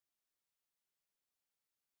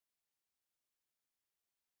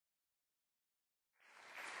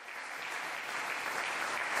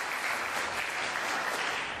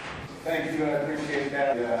Thank you. I appreciate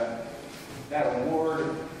that. That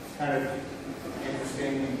award, kind of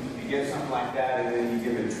interesting. You get something like that, and then you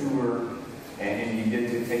give a tour, and you get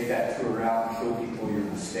to take that tour out and show people your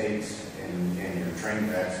mistakes and your train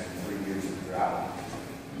wrecks in 3 years of drought.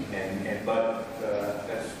 But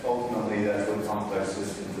that's ultimately that's what complex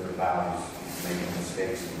systems are about: is making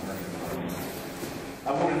mistakes and learning.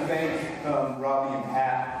 I want to thank Robbie and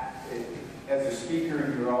Pat. As a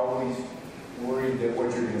speaker, you're always worried that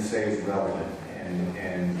what you're going to say is relevant.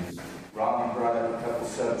 And Robbie brought up a couple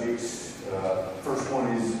subjects. First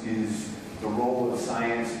one is the role of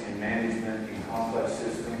science and management in complex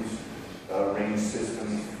systems, range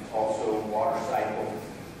systems, also water cycle,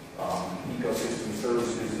 ecosystem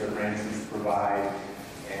services that ranchers provide.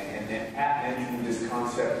 And then Pat mentioned this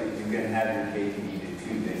concept that you can have your cake and eat it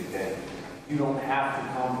too, that you don't have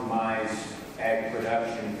to compromise ag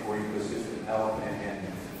production for ecosystem health, and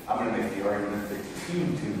I'm going to make the argument that key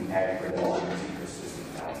to ag production is ecosystem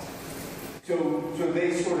health. So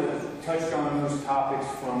they sort of touched on those topics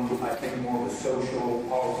from, I think, more of a social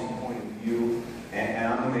policy point of view, and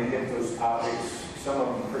I'm going to hit those topics, some of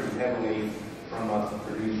them pretty heavily from a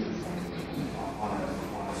producer on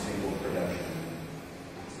a single production.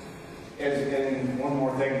 And one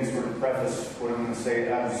more thing to sort of preface what I'm going to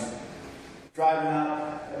say. I was driving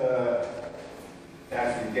up,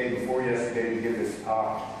 actually the day before yesterday, to give this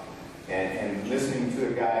talk, and listening to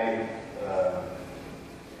a guy,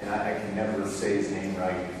 and I can never say his name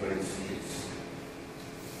right, but it's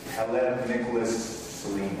Caleb Nicholas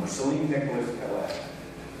Salim, or Salim Nicholas Caleb.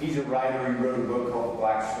 He's a writer. He wrote a book called The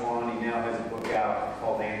Black Swan. He now has a book out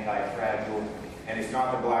called Anti-Fragile, and it's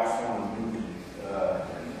not the Black Swan movie.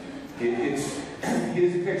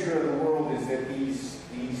 His picture of the world is that these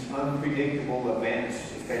unpredictable events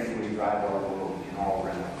essentially drive our world in all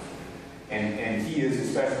realms. And he is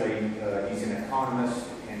especially, he's an economist,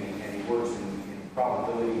 and he works in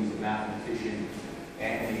probability. He's a mathematician,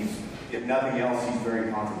 and he's, if nothing else, he's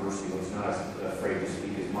very controversial. He's not afraid to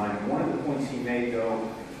speak his mind. And one of the points he made, though,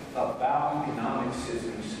 about economic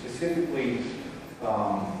systems, specifically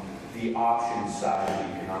the option side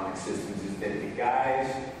of economic systems, is that the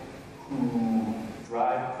guys who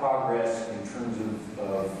drive progress in terms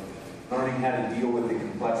of learning how to deal with the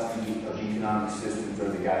complexity of economic systems are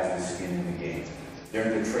the guys with skin in the game.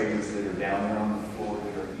 They're the traders that are down there on the floor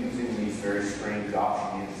that are using these very strange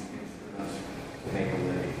option instruments to make a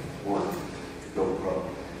living, or to go pro.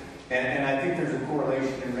 And I think there's a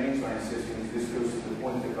correlation in rangeline systems. This goes to the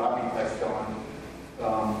point that Robbie touched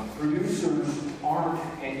on. Producers aren't,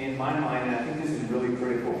 and in my mind, and I think this is really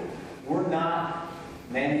critical, we're not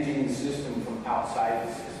managing the system from outside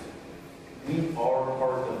the system. We are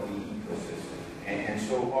part of the ecosystem. And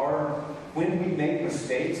so when we make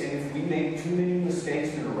mistakes, and if we make too many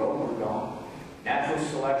mistakes in a row, we're gone. Natural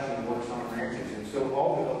selection works on ranches. And so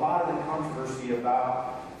a lot of the controversy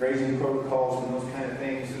about grazing protocols and those kind of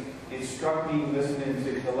things, it struck me listening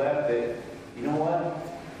to Caleb that, you know what,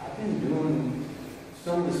 I've been doing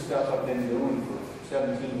some of the stuff I've been doing for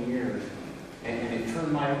 17 years, and it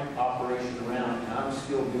turned my operation around, and I'm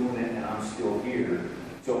still doing it, and I'm still here.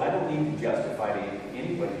 So I don't need to justify to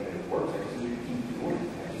anybody that it works. I just need to keep doing it.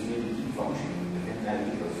 I just need to keep functioning within that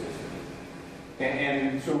ecosystem.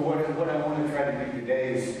 And so what I want to try to do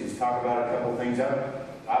today is talk about a couple things.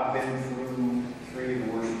 I've been through 3 of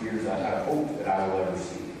the worst years I hope that I will ever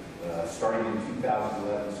see. Starting in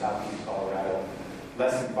 2011, southeast Colorado,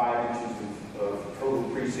 less than 5 inches of total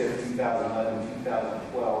precip, 2011,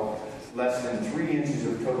 2012, less than 3 inches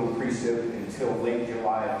of total precip until late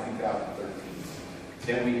July of 2013.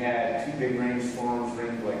 Then we had 2 big rainstorms,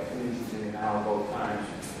 rained like 2 inches in an hour both times.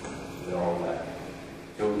 They all left.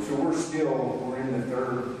 So we're in the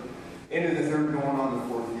third, end of the third, going on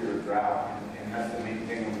the 4th year of drought, and that's the main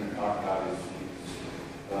thing I'm going to talk about is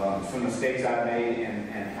some mistakes I've made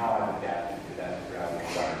and how I've adapted to that drought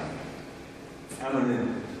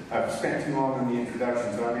environment. I've spent too long on the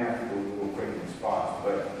introduction, so I may have to go a little quick in spots,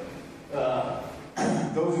 but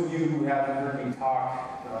those of you who haven't heard me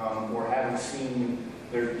talk or haven't seen,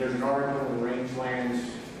 there's an article in Rangelands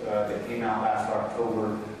that came out last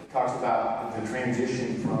October, talks about the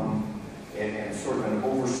transition from and sort of an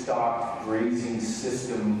overstocked grazing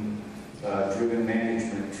system driven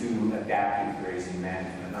management to adaptive grazing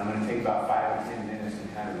management. I'm going to take about 5 or 10 minutes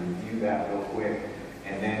and kind of review that real quick,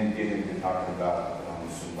 and then get into talking about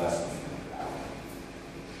some lessons from that.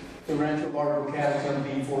 The Rancho Largo Cattle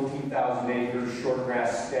Company, 14,000 acres,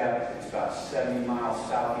 shortgrass steppe. It's about 70 miles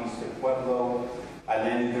southeast of Pueblo. I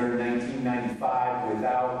landed there in 1995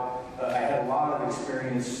 without, I had a lot of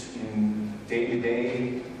experience in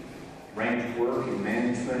day-to-day ranch work and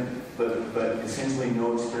management, but essentially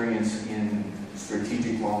no experience in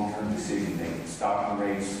strategic long-term decision making, stocking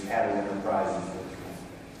rates, cattle enterprises.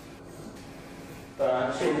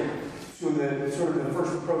 So the sort of the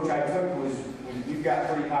first approach I took was, we've got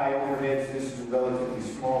pretty high overheads. This is a relatively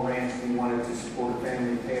small ranch. We wanted to support a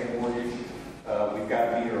family, pay a mortgage. We've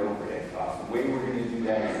got to meet our overhead costs. The way we're going to do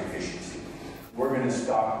that is efficiency. We're going to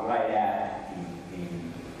stock right at the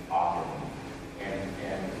optimum, and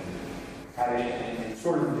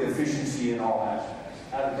sort of efficiency in all aspects.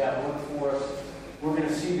 How did that work for us? We're going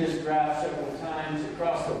to see this graph several times.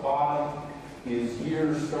 Across the bottom is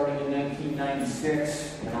years starting in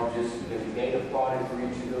 1996, and I'll just, there's data plotted for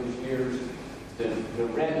each of those years. The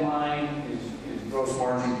red line is gross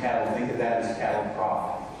margin cattle. Think of that as cattle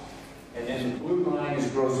profit. And then the blue line is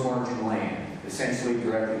gross margin land, essentially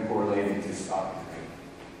directly correlated to stocking rate.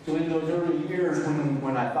 So in those early years,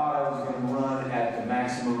 when I thought I was going to run at the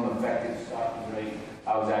maximum effective stocking rate,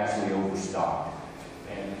 I was actually overstocked.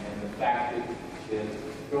 And the fact that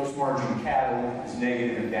gross margin cattle is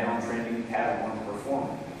negative and downtrending, cattle weren't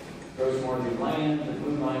performing. Gross margin land, the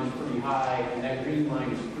blue line is pretty high, and that green line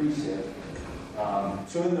is precip.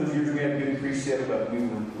 So in those years we had good precip, but we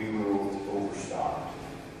were overstocked.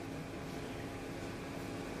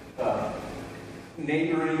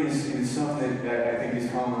 Neighboring is something that I think is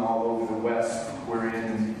common all over the West. We're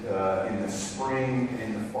in the spring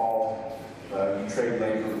and the fall, you trade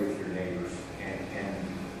labor with your neighbors. And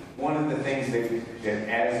one of the things that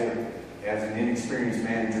as an inexperienced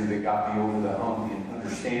manager that got me over the hump in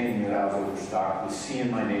understanding that I was overstocked was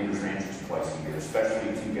seeing my neighbors' ranches twice a year,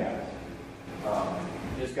 especially two guys.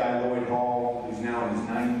 This guy, Lloyd Hall, who's now in his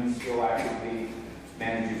 90s, still actively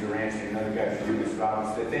manages a ranch, and another guy,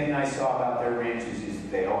 Drought. The thing I saw about their ranches is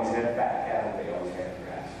they always had fat cattle, they always had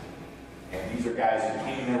grass. And these are guys who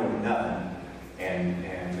came there with nothing, and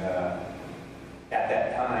at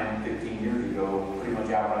that time, 15 years ago, pretty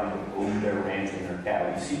much outright owned their ranch and their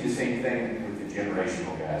cattle. You see the same thing with the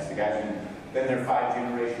generational guys. The guys who've been there 5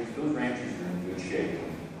 generations, those ranches are in good shape.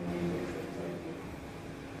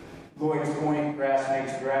 Lloyd's point, grass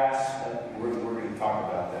makes grass. We're going to talk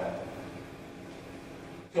about that.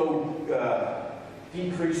 So,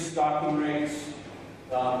 decreased stocking rates.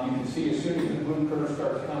 You can see as soon as the blue curve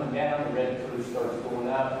starts coming down, the red curve starts going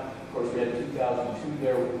up. Of course, we had 2002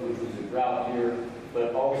 there, which was a drought year.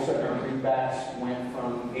 But all of a sudden, our greenbacks went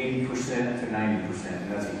from 80% to 90%,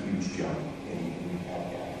 and that's a huge jump in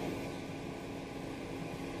cattle.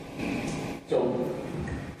 So,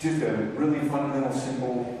 just a really fundamental,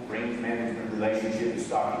 simple range management relationship. The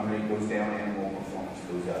stocking rate goes down, animal performance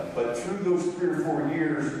goes up. But through those 3 or 4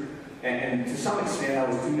 years, and to some extent I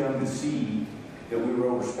was too dumb to see that we were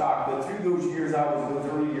overstocked, but through those years, those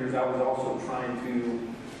early years, I was also trying to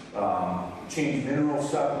change mineral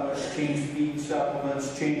supplements, change feed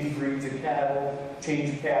supplements, change breeds of cattle,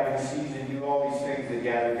 change calving season, do all these things that,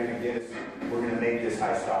 yeah, they're going to get us, we're going to make this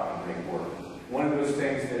high stocking rate work. One of those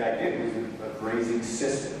things that I did was a grazing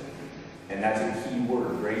system. And that's a key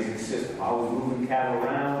word, grazing system. I was moving cattle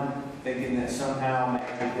around, thinking that somehow,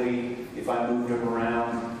 magically, if I moved them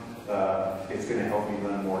around, it's going to help me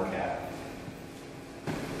run more cattle.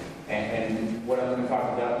 And what I'm going to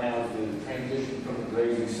talk about now is the transition from the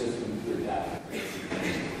grazing system to adaptive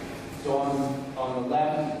grazing. So on the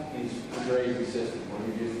left is the grazing system, where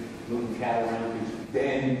you're just moving cattle around.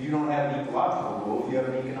 Then you don't have an ecological goal, you have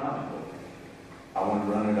an economic goal. I want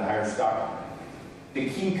to run at a higher stock rate. The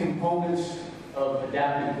key components of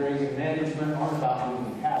adaptive grazing management aren't about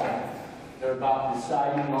moving cattle. They're about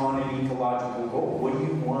deciding on an ecological goal. What do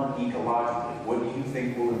you want ecologically? What do you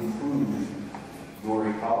think will improve your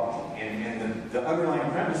ecology? And the underlying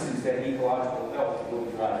premise is that ecological health will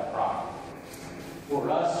drive profit. For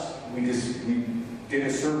us, we did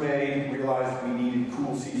a survey, realized we needed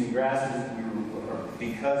cool season grasses.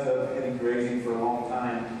 Because of heavy grazing for a long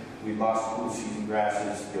time, we lost cool season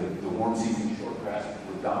grasses. The warm season short grasses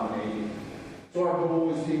were dominating. So our goal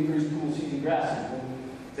was to increase cool season grasses. Well,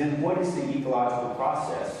 then what is the ecological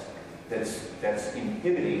process that's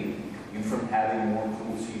inhibiting you from having more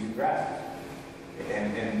cool season grasses?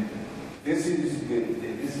 And this is the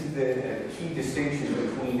key distinction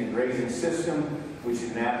between a grazing system, which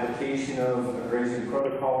is an application of a grazing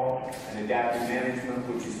protocol, and adaptive management,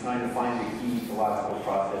 which is trying to find the key ecological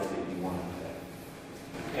process that you want to have.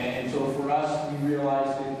 And so for us, we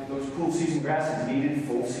realized that those cool season grasses needed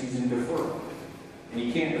full season deferral. And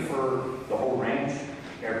you can't defer the whole range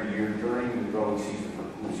every year during the growing season for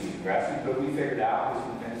cool season grasses, but we figured out with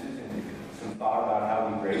some fences and some thought about how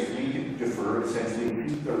we graze, we could defer essentially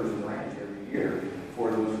 2/3 of the range every year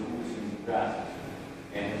for those cool season grasses.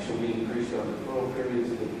 And so we increased our deferral periods.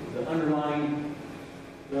 The underlying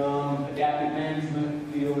Adaptive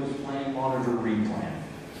management field is plan, monitor, replan.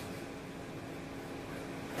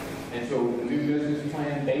 And so the new business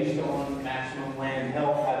plan based on maximum land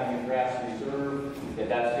health, having a grass reserve,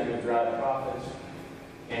 that's going to drive profits.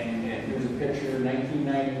 And here's a picture of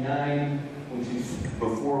 1999, which is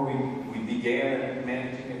before we began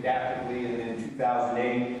managing adaptively, and then in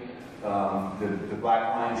 2008, the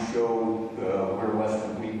black lines show where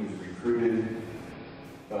Western wheat was recruited.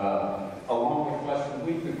 Along with Western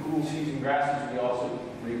wheat, the cool season grasses, we also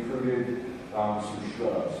recruited some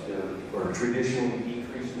shrubs that are traditionally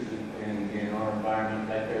decreasers in our environment.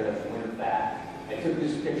 Right there, that's winter fat. I took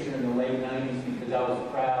this picture in the late 90s because I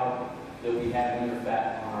was proud that we had winter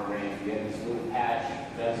fat on our ranch. We had this little patch,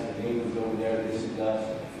 that's the neighbors over there, this is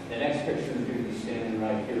us. The next picture is going to be standing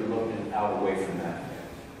right here looking out away from that.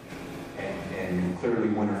 And clearly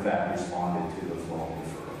winter fat responded to those long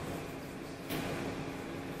deferrals.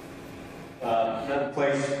 Another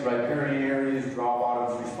place, riparian areas, draw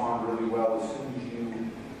bottoms respond really well as soon as you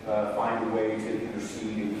find a way to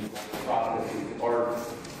intercede and our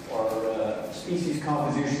species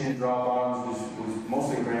composition in draw bottoms was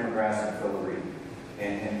mostly grammer grass and filigree.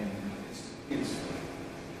 And it's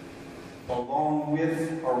along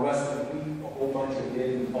with our western wheat, a whole bunch of mid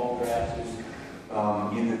and tall grasses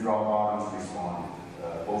in the draw bottoms respond,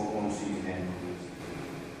 both warm season and cool season.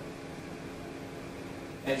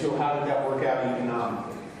 And so how did that work out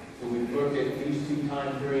economically? So we've looked at these two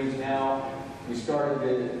time periods now. We started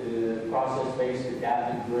the process-based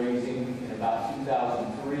adaptive grazing in about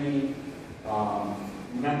 2003.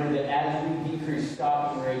 Remember that as we decrease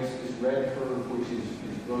stocking rates, this red curve, which is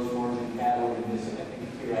gross margin cattle, and this, I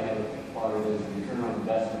think here I have a plot of this return on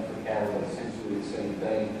investment for cattle, but essentially the same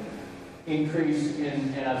thing, increased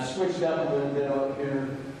in, and I've switched up a little bit up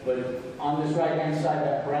here, but on this right-hand side,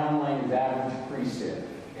 that brown line is average precip,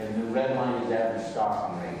 and the red line is average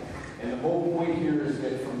stocking rate. And the whole point here is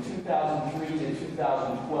that from 2003 to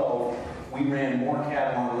 2012, we ran more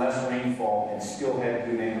cattle on less rainfall and still had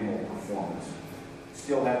good animal performance.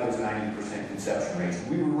 Still had those 90% conception rates.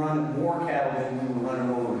 We were running more cattle than we were running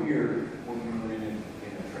over here when we were in a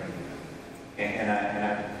training.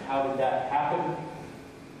 How did that happen?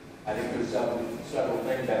 I think there's several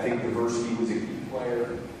things. I think diversity was a key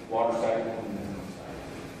player, water cycle and mineral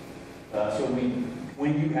cycle. So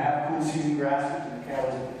when you have cool season grasses, and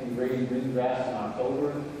cattle in Grady green grass in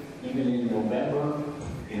October, even in November,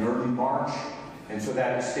 in early March, and so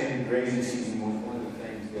that extended grazing season was one of the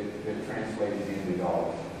things that translated into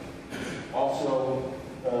dollars. Also,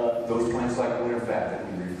 those plants like winter fat that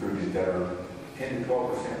we recruited that are 10 to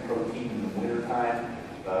 12% protein in the winter time,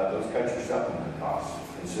 those cut your supplement costs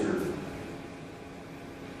considerably.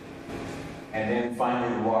 And then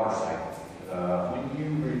finally, the water cycle. When you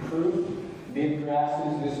recruit mid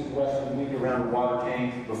grasses, this is western wheat around a water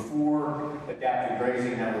tank. Before adaptive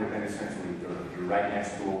grazing, that would have been essentially dirt. You're right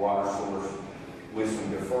next to a water source with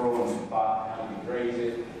some deferral and some pot. How you graze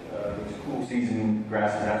it. These cool season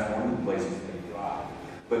grasses, that's one of the places they dry.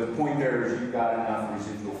 But the point there is you've got enough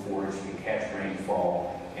residual forage to catch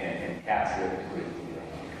rainfall and capture it quickly.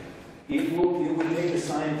 It will take a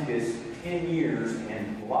scientist 10 years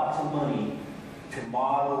and lots of money to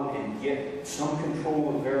model and get some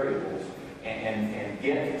control of variables and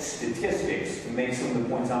get statistics to make some of the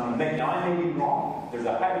points I'm going to make. Now, I may be wrong. There's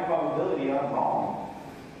a high probability I'm wrong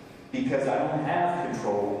because I don't have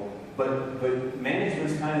control, but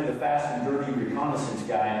management's kind of the fast and dirty reconnaissance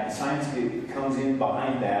guy, and science comes in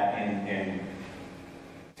behind that and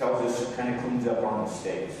tells us, kind of cleans up our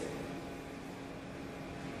mistakes.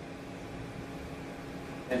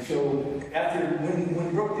 And so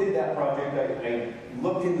when Brooke did that project, I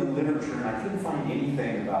looked in the literature and I couldn't find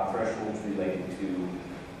anything about thresholds related to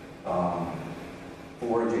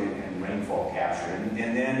forage and rainfall capture. And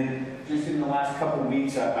then just in the last couple of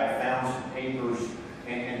weeks, I found some papers,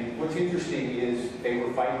 and what's interesting is they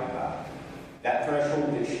were fighting about it. That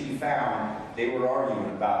threshold that she found, they were arguing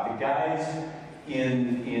about. The guys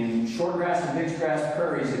in shortgrass and mixed grass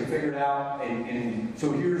prairies had figured out, and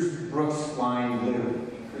so here's Brooke's line, literally.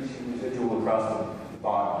 Residual across the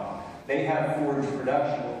bottom. They have forage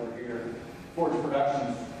production over here. Forage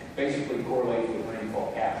production basically correlates with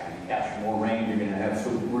rainfall capture. You capture more rain, you're going to have. So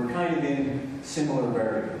we're kind of in similar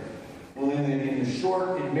variables. Well, in the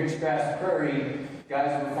short and mixed grass prairie,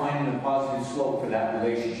 guys were finding a positive slope for that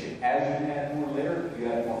relationship. As you had more litter, you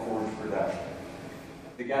had more forage production.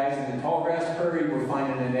 The guys in the tall grass prairie were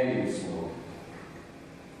finding a negative slope.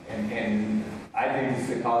 And I think it's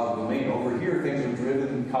the causal domain. Over here, things are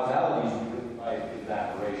driven, causalities are driven by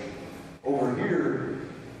evaporation. Over here,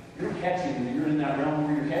 you're in that realm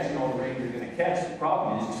where you're catching all the rain you're going to catch. The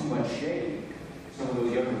problem is too much shade. some of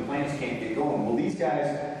those younger plants can't get going. Well, these guys,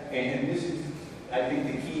 and this is, I think,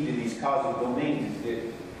 the key to these causal domains, is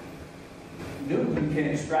that Newton can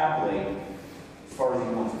extrapolate as far as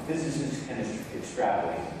he wants. Physicists can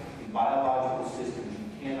extrapolate. In biological systems,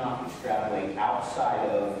 you cannot extrapolate outside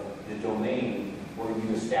of the domain where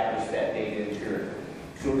you establish that data empirically.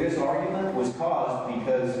 So this argument was caused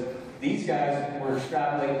because these guys were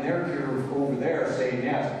extrapolating their curve over there saying,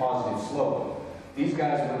 yeah, it's a positive slope. These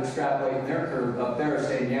guys were extrapolating their curve up there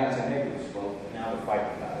saying, yeah, it's a negative slope. And now they're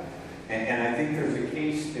fighting about it. And I think there's a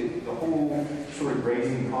case that the whole sort of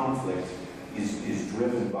grazing conflict is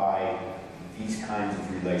driven by these kinds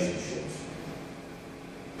of relationships.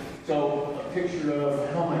 So a picture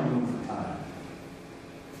of, how am I doing for time?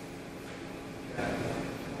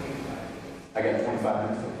 I got 25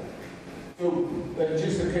 minutes. So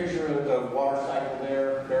just a picture of the water cycle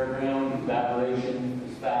there, bare ground, evaporation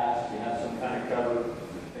is fast, you have some kind of cover,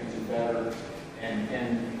 things are better.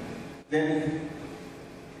 And then,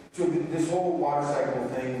 so this whole water cycle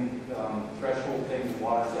thing, threshold thing,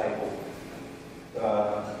 water cycle,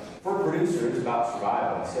 for a producer, it's about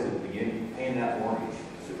survival. I said at the beginning, paying that mortgage,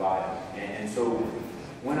 survival. And so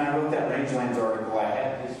when I wrote that rangelands article, I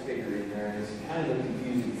had this figure in there, and it's kind of a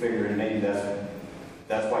confusing figure, and maybe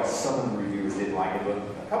that's why some of the reviewers didn't like it, but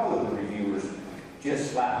a couple of the reviewers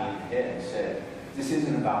just slapped me in the head and said, this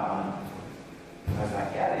isn't about money. And I was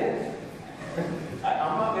like, yeah, it is.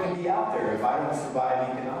 I'm not going to be out there if I don't survive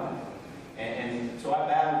economically. And so I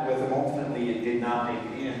battled with them. Ultimately, it did not make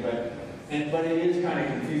it in, but it is kind of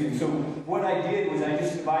confusing. So what I did was I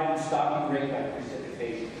just divided stocking rate by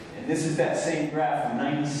precipitation. And this is that same graph from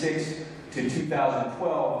 96 to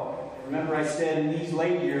 2012. Remember I said in these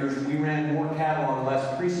late years, we ran more cattle on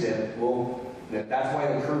less precip. Well, that's why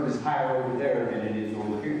the curve is higher over there than it is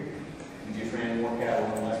over here. We just ran more cattle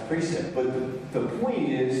on less precip. But the point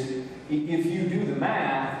is, if you do the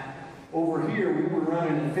math, over here we were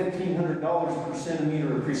running at $1,500 per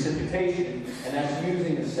centimeter of precipitation, and that's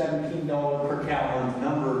using a $17 per cow month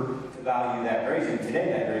number to value that grazing.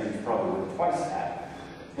 Today that grazing is probably worth twice that.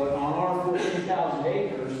 But on our 14,000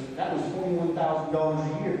 acres, that was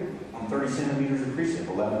 $21,000 a year on 30 centimeters of precip,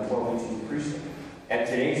 11, 12 inches of precip. At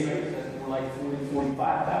today's rate, that's more like $40,000,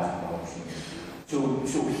 $45,000 a year.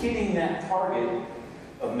 So hitting that target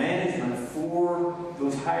of management for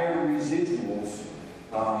those higher residuals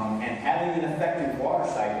and having an effective water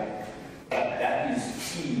cycle, that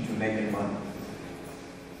is key to making money.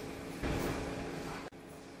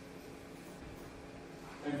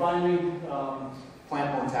 And finally,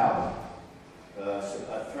 plant mortality.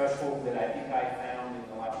 A threshold that I think I found in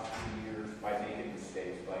the last few years by making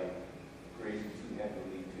mistakes, by grazing too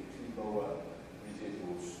heavily to too low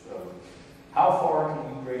residuals. How far can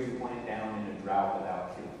you graze a plant down in a drought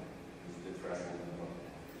without killing? Is the threshold we're looking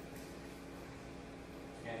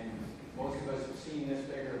at. And most of us have seen this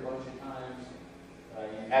figure a bunch of times.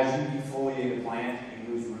 As you defoliate a plant,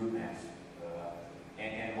 you lose root mass.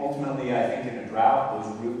 And ultimately, I think in a drought,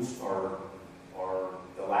 those roots are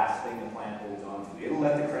the last thing the plant holds on to. It'll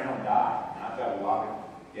let the crown die. And I've got a lot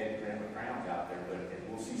of dead crowns out there, but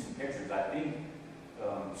we'll see some pictures. I think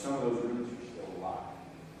some of those roots are still alive.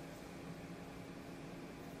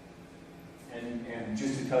 And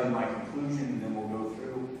just to tell you my conclusion, and then we'll go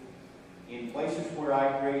through. In places where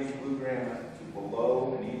I grazed blue gramma to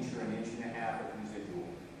below an inch or an inch and a half of residual,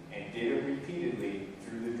 and did it repeatedly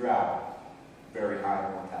through the drought, very high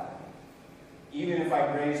mortality. Even if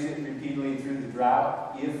I grazed it repeatedly through the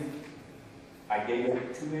drought, if I gave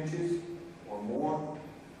it 2 inches or more,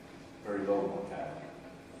 very low mortality.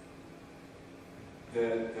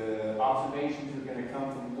 The observations are going to come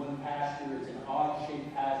from one pasture. It's an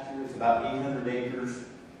odd-shaped pasture. It's about 800 acres.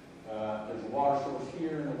 There's a water source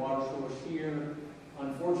here and a water source here.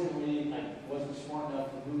 Unfortunately, I wasn't smart enough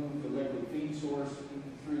to move the liquid feed source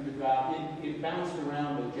through the drought. It bounced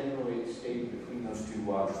around, but generally it stayed between those two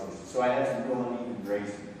water sources. So I had some real uneven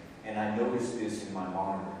grazing, and I noticed this in my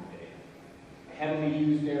monitoring data. A heavily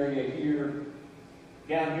used area here.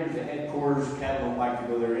 Down here is the headquarters. Cattle don't like to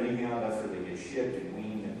go there anyhow. That's where they get shipped and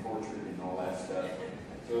weaned and tortured and all that stuff.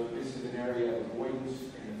 So this is an area of avoidance.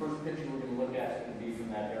 And the first picture we're going to look at is going to be from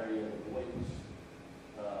that area of avoidance.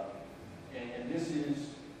 And this is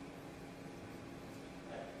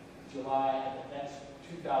July, that's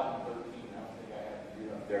 2013. I don't think I have to do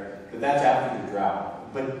it up there. But that's after the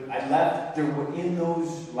drought. But I left, there were in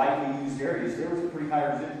those lightly used areas, there was a pretty high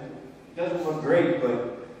residual. It doesn't look great,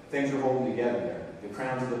 but things are holding together there. The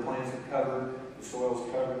crowns of the plants are covered, the soil's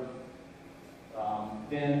covered.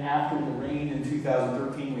 Then after the rain in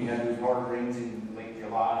 2013, we had those hard rains in late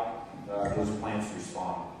July, those plants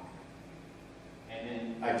responded. And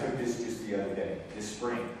then I took this just the other day, this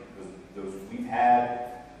spring. We've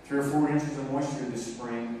had 3 or 4 inches of moisture this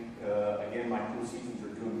spring. Again, my cool seasons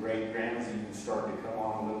are doing great. Grandma's even starting to come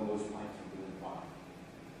on a little. Those plants are doing fine.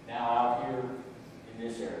 Now out here in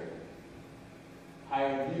this area,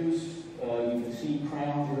 higher use, you can see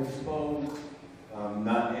crowns are exposed.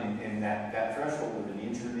 Not in that threshold of an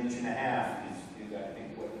inch or an inch and a half is I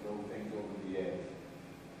think what drove things over the edge.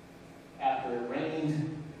 After it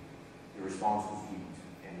rained, the response was huge.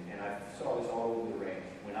 And I saw this all over the range.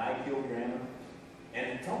 When I killed Grandma,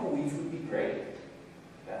 and tumbleweeds would be great.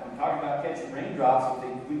 I'm talking about catching raindrops, if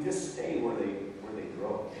they would just stay where they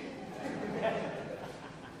grow.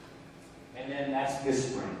 And then that's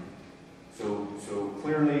this spring. So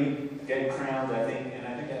clearly dead crowns, I think, and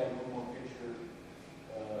I think I have one more picture.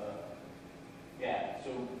 Yeah, so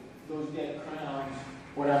those dead crowns,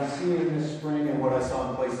 what I'm seeing this spring and what I saw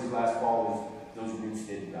in places last fall is those roots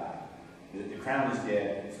didn't die. The crown is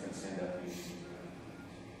dead, and it's going to send up these.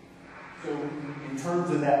 So in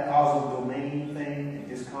terms of that causal domain thing and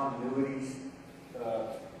discontinuities,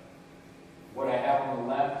 what I have on the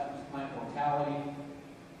left is plant mortality.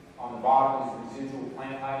 On the bottom is residual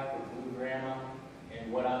plant height for blue grama.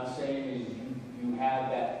 And what I'm saying is you have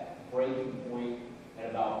that breaking point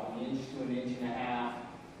at about an inch to an inch and a half,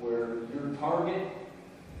 where your target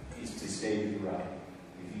is to stay to the right.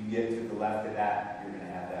 If you get to the left of that, you're going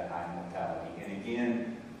to have that high mortality. And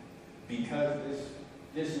again, because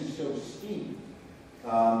this is so steep,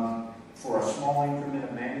 for a small increment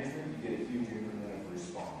of management, you get a huge increment of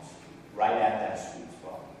response right at that sweet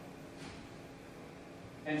spot.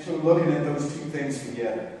 And so looking at those two things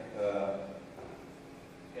together,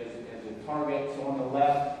 as a target, so on the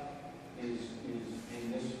left is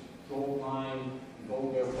in this gold line,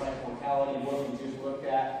 gold there, plant mortality, what we just looked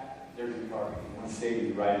at, there's your target. You want to stay to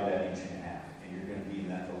the right of that inch and a half, and you're going to be in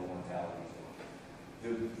that low mortality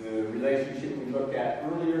zone. The relationship we looked at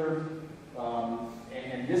earlier,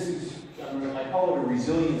 and this is, I call it a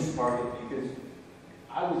resilience target because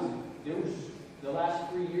there was the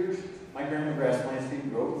last 3 years, my grandma grass plants didn't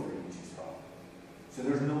grow to 3 inches tall. So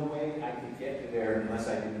there's no way I could get to there unless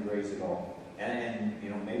I didn't graze it all. And you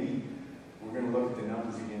know, maybe we're going to look at the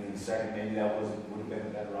numbers again in a second. Maybe that would have been a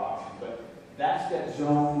better option. But that's that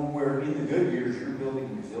zone where in the good years you're building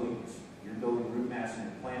resilience. You're building root mass in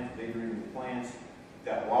the plant, vigor in the plants.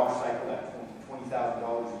 That water cycle, that $20,000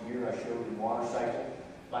 a year I showed in water cycle.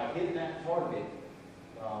 By hitting that target,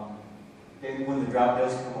 then when the drought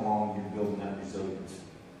does come along, you're building that resilience.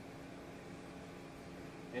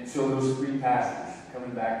 And so those 3 pastures,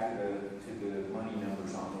 coming back to the money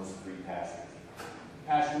numbers on those 3 pastures.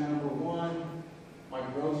 Pasture number 1, my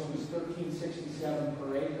gross was $13.67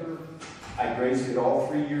 per acre. I grazed it all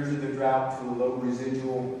 3 years of the drought to a low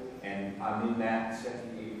residual, and I'm in that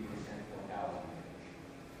 70-80% mortality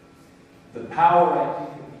range. The power, I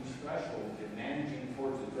think, of these thresholds and managing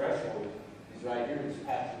towards the threshold is right here. It's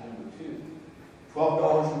pasture number 2.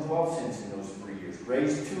 $12.12 in those 3 years.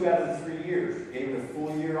 Grazed 2 out of the 3 years. Gave it a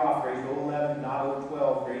full year off. Grazed 011, not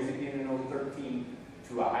 012. Grazed again in 013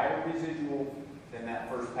 to a higher residual than that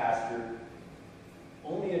first pasture.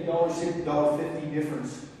 Only a $1.06, $1.50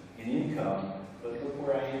 difference in income, but look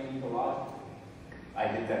where I am ecologically. I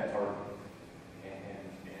hit that target.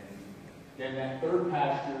 And then that third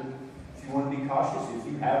pasture, if you want to be cautious,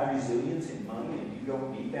 if you have resilience in money and you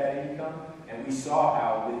don't need that income, and we saw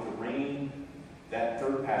how with the rain, that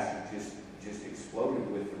third pasture just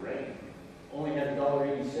exploded with the rain. Only had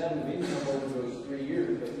 $1.87 of income over those 3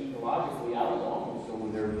 years, but ecologically, I was almost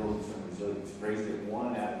over there building some resilience. Raised it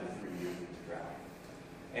 1 out of the 3 years of the drought.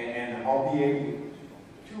 And I'll be able,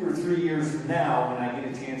 2 or 3 years from now, when I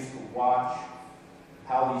get a chance to watch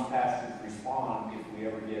how these pastures respond if we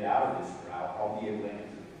ever get out of this drought, I'll be able to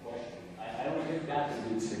answer the question. I don't think that's a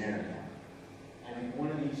good scenario. I think one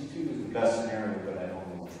of these 2 is the best scenario, but I don't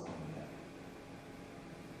know which one yet.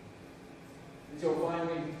 And so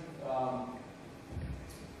finally,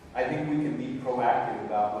 I think we can be proactive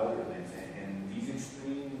about weather events, and these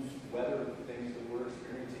extremes weather things that we're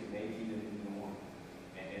experiencing may be the new norm.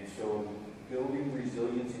 And so building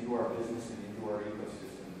resilience into our business and into our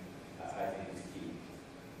ecosystem, I think is key.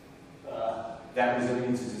 That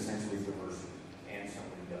resilience is essentially diversity and some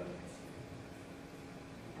redundancy.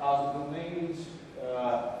 Causal domains,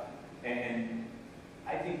 and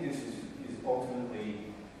I think this is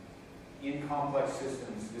ultimately, in complex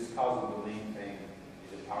systems, this causal domain thing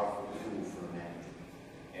is a powerful tool for management.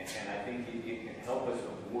 And I think it can help us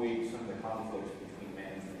avoid some of the conflicts between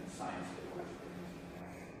management and science that we're experiencing.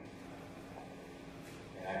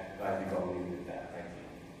 And I think I'll leave it at that. Thank you.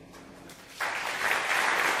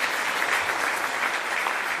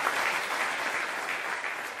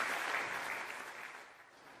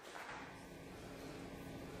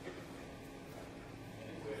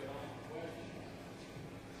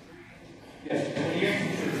 Yes. And the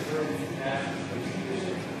answer to the first pastures,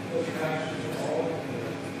 those pastures are all in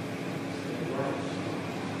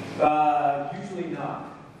the Usually not.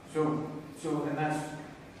 So, and that's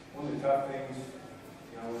one of the tough things,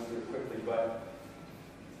 you know, I went through it quickly, but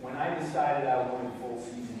when I decided I wanted full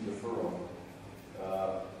season deferral,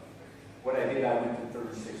 what I did, I went to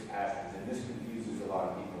 36 pastures, and this confuses a lot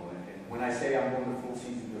of people. And when I say I'm going to full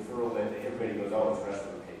season deferral, that everybody goes, oh, it's rest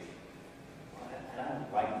rotation. Well, and I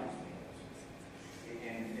don't like those meals.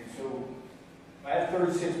 And so I have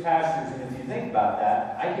 36 pastures, and if you think about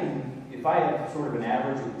that, I can, if I have sort of an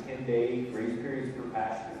average of 10-day graze periods per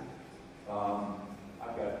pasture,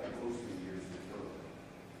 I've got close to a year's deferral.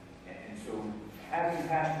 And so having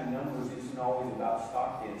pasture numbers isn't always about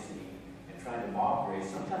stock density and trying to mob graze.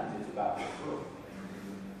 Sometimes it's about deferral.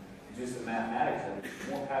 It's just the mathematics of it.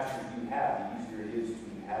 The more pastures you have, the easier it is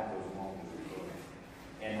to have those long deferrals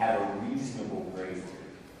and have a reasonable graze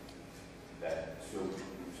period. So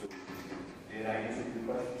did I answer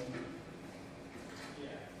your question?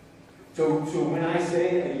 Yeah. So when I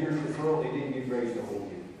say a year's deferral, they didn't get grazed the whole year.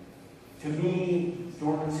 To me,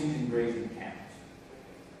 dormant season grazing counts.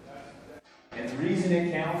 And the reason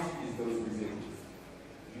it counts is those residuals.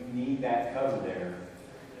 You need that cover there.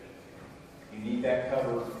 You need that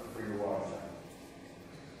cover for your water cycle.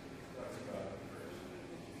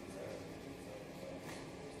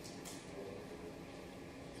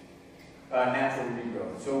 Natural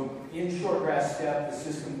regrowth. So in shortgrass steppe, the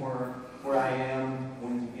system where I am,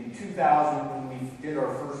 in 2000, when we did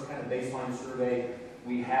our first kind of baseline survey,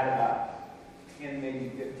 we had about 10,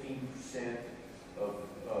 maybe 15% of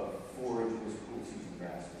forage was cool season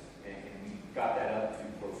grasses, and we got that up to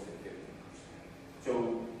close to 50%.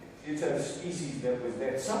 So it's a species that was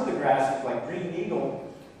there. Some of the grasses, like green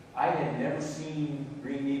needle, I had never seen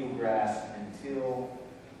green needle grass until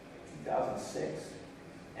 2006.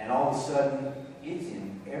 And all of a sudden, it's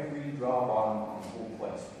in every draw bottom on the whole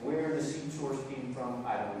place. Where the seed source came from,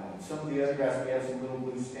 I don't know. Some of the other grass, we have some little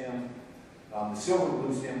blue stem. The silver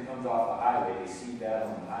blue stem comes off the highway. They seed that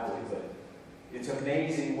on the highway. But it's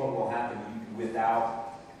amazing what will happen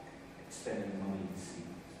without spending money to seed.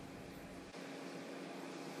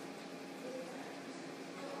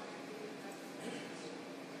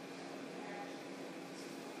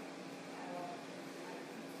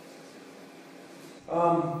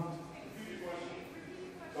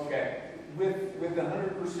 Okay, with the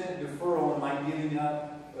 100% deferral, am I giving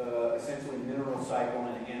up essentially mineral cycle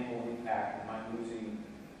and animal impact? Am I losing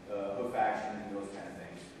hoof action and those kind of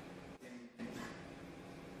things?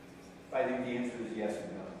 I think the answer is yes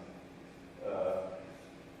and no.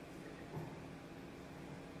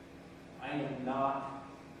 I am not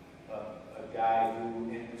a guy who,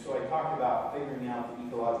 and so I talked about figuring out the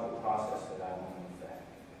ecological process that I want to affect.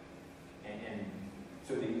 And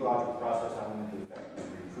so the ecological process I want to affect is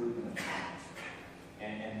recruitment of plants.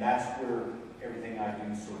 And that's where everything I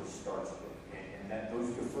do sort of starts with. And that those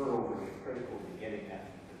deferrals are critical to getting that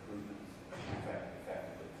recruitment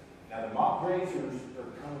effectively. Now the mock grazers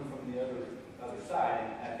are coming from the other side,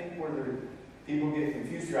 and I think where people get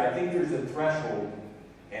confused here, I think there's a threshold,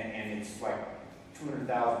 and it's like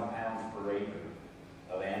 200,000 pounds per acre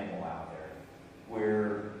of animal out there.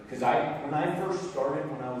 Where, because when I first started,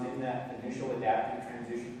 when I was in that initial adaptive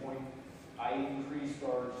transition point, I increased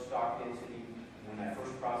our stock density when I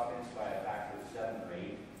first cross-fenced by a factor of 7 or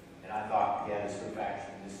 8, and I thought, yeah, this hoof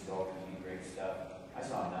action, this is all going to be great stuff. I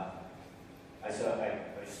saw nothing. I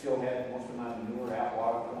still had most of my manure at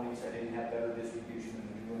water points. I didn't have better distribution of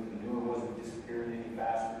manure. The manure wasn't disappearing any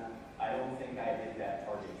faster. I don't think I hit that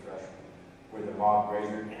target threshold where the mob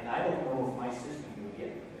grazer, and I don't know if my system would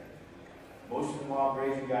get me there. Most of the mob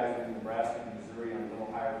grazing guys are in Nebraska and Missouri on a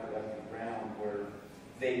little higher productive ground where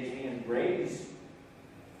they can graze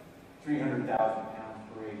 300,000 pounds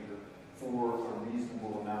per acre for a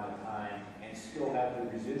reasonable amount of time and still have the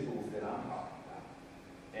residuals that I'm talking about.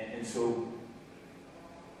 And so,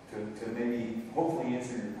 to maybe hopefully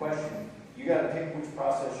answer your question, you got to pick which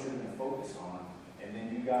process you're going to focus on, and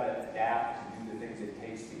then you got to adapt and do the things it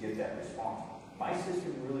takes to get that response. My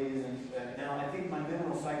system really isn't. Now, I think my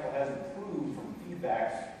mineral cycle has improved from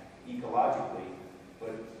feedbacks ecologically,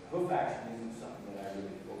 but hoof action isn't something that I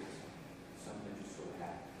really focus on. It's something that just sort of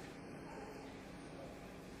happens.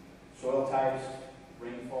 Soil types,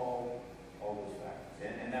 rainfall, all those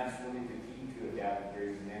factors. And that's really the key to adaptive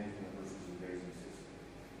grazing management versus a grazing system.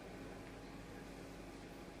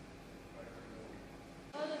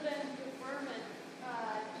 Other than deferment,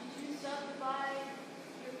 did you subdivide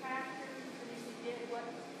your pastures? And if you did, what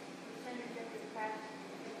percentage of your pastures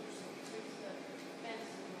did you increase the fence?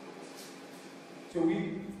 So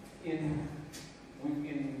in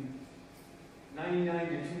 99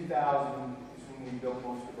 to 2000 is when we built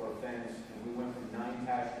most of our fence, and we went from 9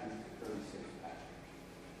 pastures to 36 pastures.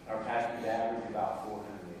 Our pastures average about 400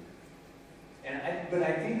 acres. But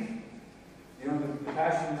I think, you know, the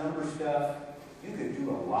pasture number stuff, you could do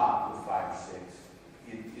a lot with 5 or 6.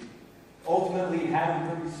 Ultimately,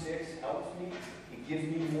 having 36 helps me. It gives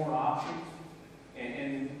me more options.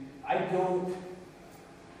 And I don't,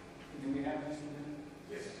 do we have this?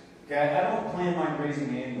 Yes. Okay, I don't plan my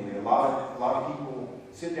grazing annually. A lot of people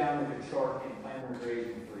sit down with a chart and plan their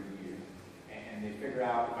grazing for a year. And they figure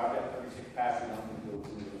out, if I've got 36 pastures, I'm going to go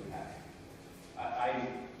through those pastures. I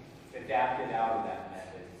adapted out of that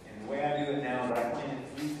method. And the way I do it now is I plan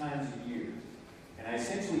it 3 times a year. And I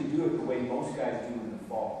essentially do it the way most guys do in the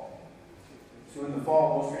fall. So in the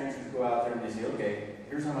fall, most ranchers go out there and they say, okay,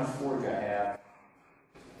 here's how much forage I have.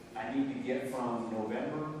 I need to get from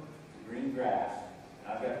November to green grass.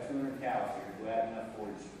 And I've got 200 cows here. Do I have enough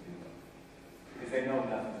forage to do it? Because they know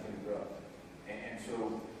nothing's going to grow. And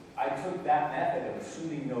so I took that method of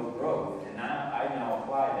assuming no growth, and I now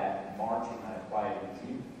apply that in March, and I apply it in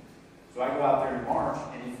June. So I go out there in March,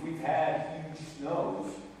 and if we've had huge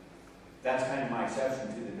snows, that's kind of my exception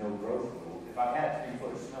to the no growth rule. If I've had 3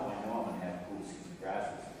 foot of snow, I know I'm going to have cool season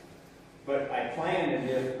grasses. But I plan as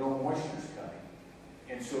if no moisture's coming.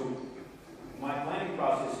 And so my planning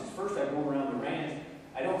process is first I go around the ranch.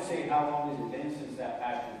 I don't say how long has it been since that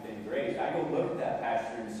pasture's been grazed. I go look at that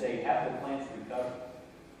pasture and say, have the plants recovered?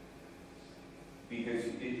 Because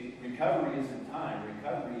recovery isn't time.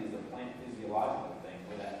 Recovery is a plant physiological thing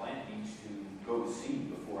where that plant needs to go to seed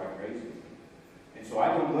before I graze it. And so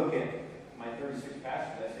I go look at my 36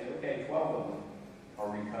 pastures. I say, okay, 12 of them are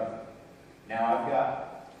recovered. Now I've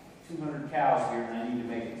got 200 cows here and I need to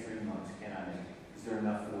make it 3 months. Can I make it? Is there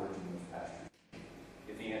enough forage in those pastures?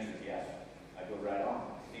 If the answer is yes, I go right on.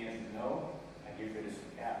 If the answer is no, I get rid of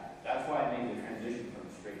some cattle. That's why I made the transition from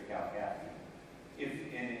straight cow calf.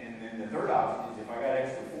 And then the third option is if I got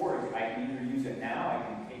extra forage, I can either use it now, I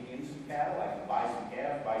can take in some cattle, I can buy some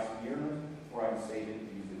calves, buy some yearlings, or I can save it and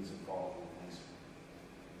use it as a fall replacement.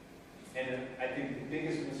 And I think the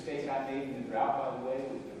biggest mistake I made in the drought, by the way,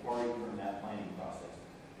 was departing from that planning process.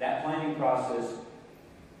 That planning process,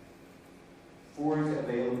 forage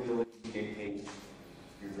availability dictates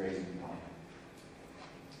your grazing plan.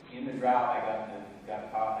 In the drought, I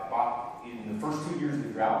bought, in the first 2 years of the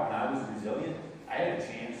drought, when I was resilient, I had a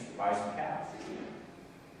chance to buy some cows.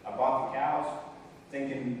 I bought the cows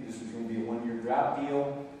thinking this was going to be a 1-year drought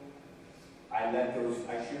deal. I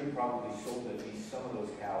should have probably sold at least some of those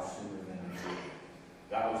cows sooner than I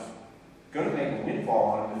did. I was going to make a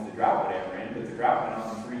windfall on them if the drought would ever end, but the drought went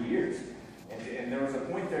on for 3 years. And there was a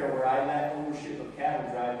point there where I let ownership of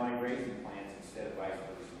cattle drive my grazing plans instead of vice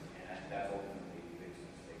versa. And that's ultimately the biggest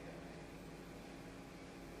mistake I made.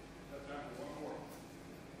 That's time for one more.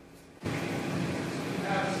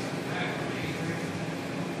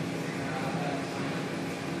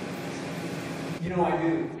 You know, I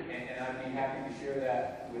do, and I'd be happy to share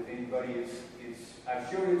that with anybody. I've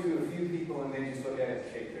showed it to a few people and they just look at it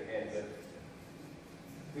and shake their head.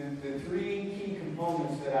 But the 3 key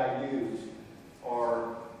components that I use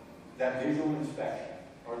are that visual inspection.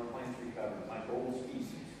 Are the plants recovered? My whole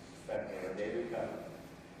species, are they recovered?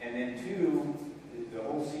 And then 2, the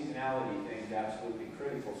whole seasonality thing is absolutely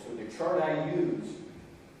critical. So the chart I use,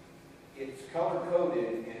 it's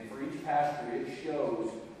color-coded, and for each pasture it shows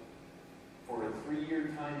for a 3-year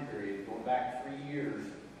time period, going back 3 years,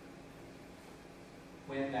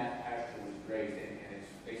 when that pasture was grazed. And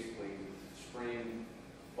it's basically spring,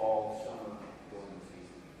 fall, summer, growing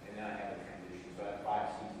season. And then I have a transition. So I have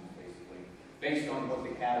 5 seasons basically, based on what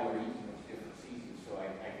the cattle are eating those different seasons. So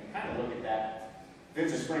I can kind of look at that. If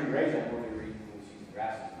it's a spring graze, I know they were eating full season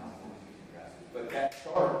grasses, not full season grasses. But that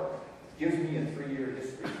chart gives me a 3-year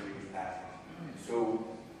history for each pasture. So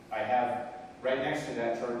I have, right next to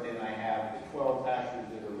that chart, then I have the 12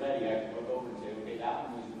 pastures that are ready. I can look over and say, okay,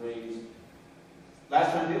 that one was grazed.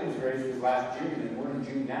 Last time it was grazed was last June, and we're in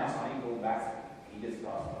June now, so I ain't going back. He just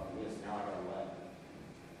crossed off the list. Now I got to